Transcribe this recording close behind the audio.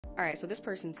All right, so this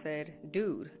person said,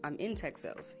 dude, I'm in tech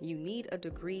sales. You need a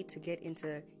degree to get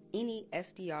into any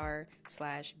SDR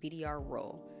slash BDR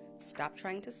role. Stop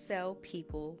trying to sell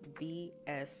people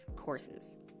BS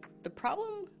courses. The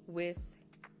problem with,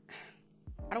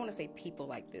 I don't want to say people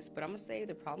like this, but I'm going to say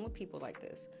the problem with people like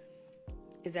this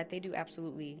is that they do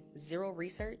absolutely zero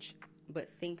research, but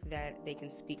think that they can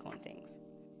speak on things.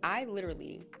 I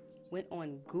literally went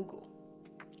on Google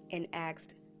and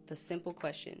asked the simple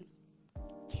question,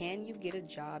 can you get a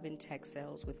job in tech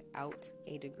sales without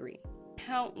a degree?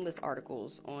 Countless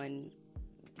articles on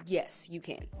yes, you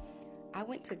can. I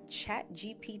went to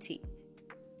ChatGPT,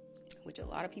 which a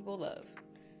lot of people love,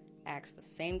 asked the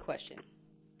same question.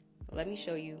 Let me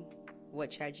show you what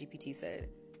ChatGPT said,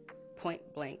 point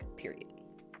blank, period.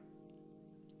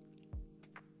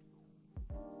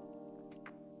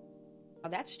 Now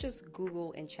that's just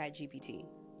Google and ChatGPT.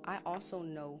 I also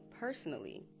know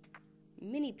personally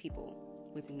many people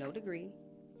with no degree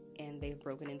and they've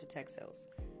broken into tech sales.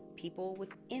 People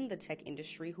within the tech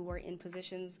industry who are in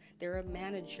positions, they're a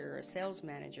manager, a sales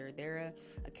manager, they're an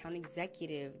account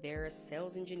executive, they're a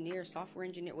sales engineer, software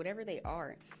engineer, whatever they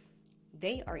are.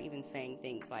 They are even saying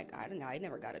things like, I don't know, I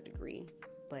never got a degree,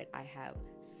 but I have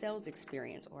sales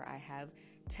experience, or I have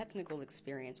technical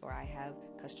experience, or I have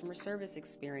customer service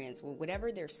experience, or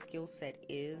whatever their skill set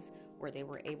is, where they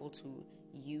were able to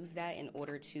use that in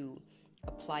order to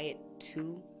apply it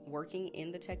to working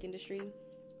in the tech industry.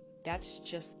 That's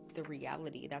just the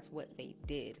reality. That's what they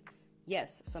did.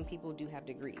 Yes, some people do have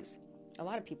degrees. A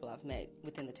lot of people I've met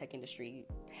within the tech industry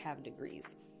have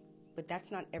degrees, but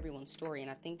that's not everyone's story. And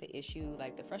I think the issue,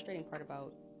 like the frustrating part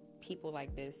about people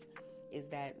like this, is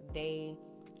that they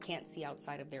can't see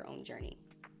outside of their own journey.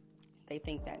 They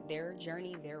think that their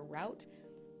journey, their route,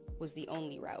 was the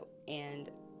only route. And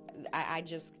I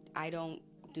don't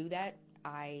do that.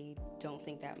 I don't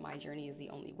think that my journey is the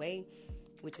only way,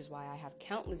 which is why I have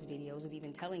countless videos of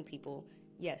even telling people,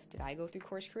 yes, did I go through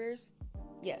CourseCareers?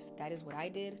 Yes, that is what I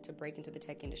did to break into the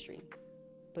tech industry.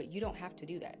 But you don't have to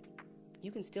do that.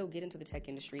 You can still get into the tech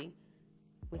industry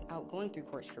without going through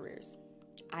CourseCareers.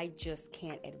 I just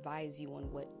can't advise you on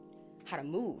how to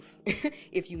move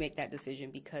if you make that decision,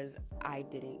 because I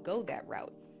didn't go that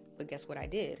route. But guess what I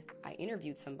did? I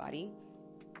interviewed somebody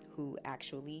who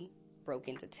actually broke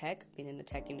into tech, been in the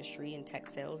tech industry and tech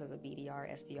sales as a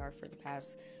BDR, SDR for the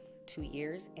past 2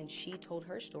 years, and she told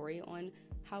her story on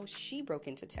how she broke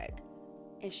into tech,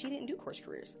 and she didn't do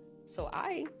CourseCareers. So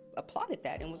I applauded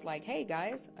that and was like, hey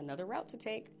guys, another route to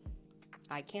take.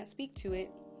 I can't speak to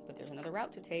it, but there's another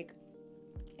route to take.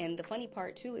 And the funny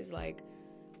part too is, like,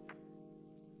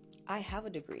 I have a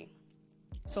degree.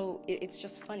 So it's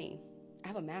just funny. I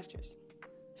have a master's.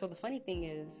 So the funny thing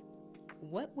is,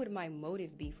 what would my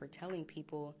motive be for telling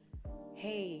people,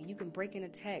 hey, you can break into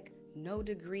tech, no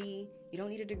degree, you don't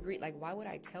need a degree? Like, why would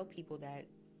I tell people that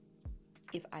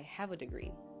if I have a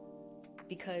degree?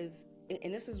 Because,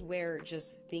 and this is where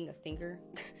just being a thinker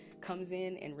comes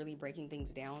in and really breaking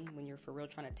things down when you're for real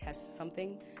trying to test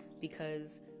something.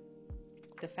 Because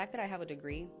the fact that I have a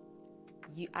degree,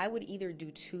 I would either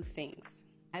do two things.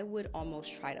 I would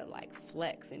almost try to like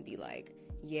flex and be like,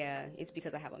 yeah, it's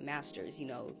because I have a master's,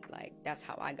 like that's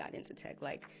how I got into tech,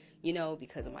 like,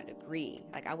 because of my degree.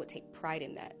 Like, I would take pride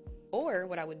in that. Or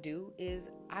what I would do is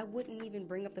I wouldn't even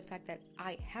bring up the fact that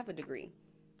I have a degree.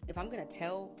 If I'm going to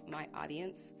tell my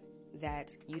audience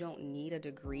that you don't need a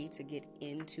degree to get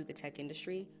into the tech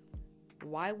industry,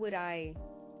 why would I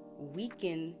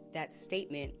weaken that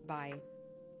statement by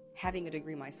having a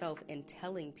degree myself and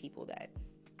telling people that?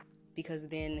 Because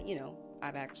then,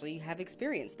 I've actually have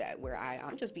experienced that where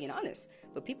I'm just being honest.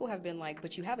 But people have been like,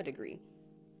 but you have a degree.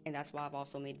 And that's why I've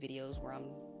also made videos where I'm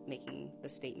making the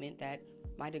statement that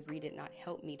my degree did not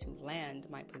help me to land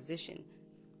my position.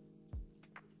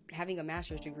 Having a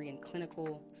master's degree in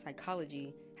clinical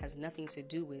psychology has nothing to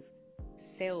do with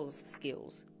sales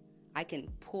skills. I can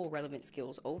pull relevant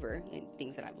skills over in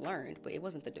things that I've learned, but it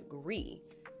wasn't the degree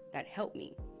that helped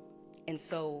me. And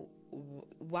so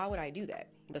why would I do that?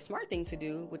 The smart thing to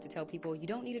do would to tell people, you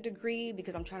don't need a degree,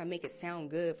 because I'm trying to make it sound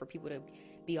good for people to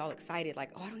be all excited,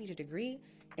 like, oh, I don't need a degree,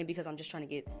 and because I'm just trying to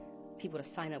get people to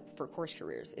sign up for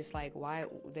CourseCareers. It's like, why?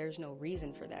 There's no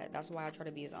reason for that. That's why I try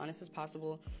to be as honest as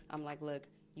possible. I'm like, look,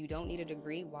 you don't need a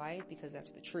degree. Why? Because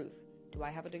that's the truth. Do I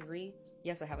have a degree?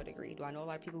 Yes, I have a degree. Do I know a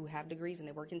lot of people who have degrees and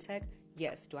they work in tech?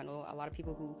 Yes. Do I know a lot of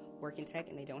people who work in tech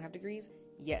and they don't have degrees?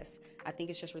 Yes. I think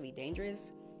it's just really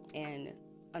dangerous and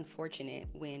unfortunate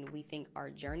when we think our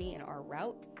journey and our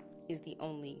route is the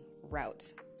only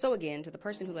route. So again, to the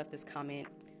person who left this comment,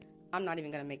 I'm not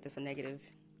even going to make this a negative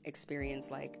experience.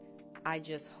 Like, I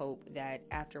just hope that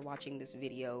after watching this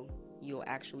video, you'll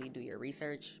actually do your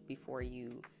research before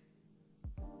you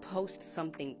post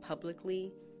something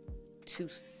publicly to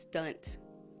stunt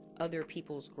other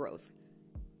people's growth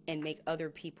and make other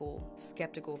people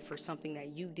skeptical for something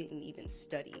that you didn't even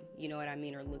study, you know what I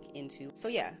mean, or look into. So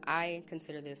yeah, I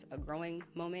consider this a growing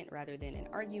moment rather than an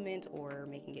argument or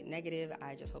making it negative.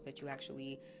 I just hope that you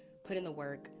actually put in the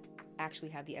work, actually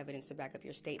have the evidence to back up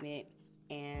your statement.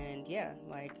 And yeah,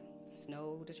 like, it's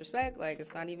no disrespect, like,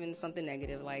 it's not even something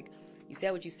negative. Like, you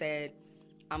said what you said,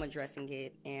 I'm addressing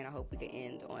it, and I hope we can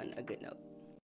end on a good note.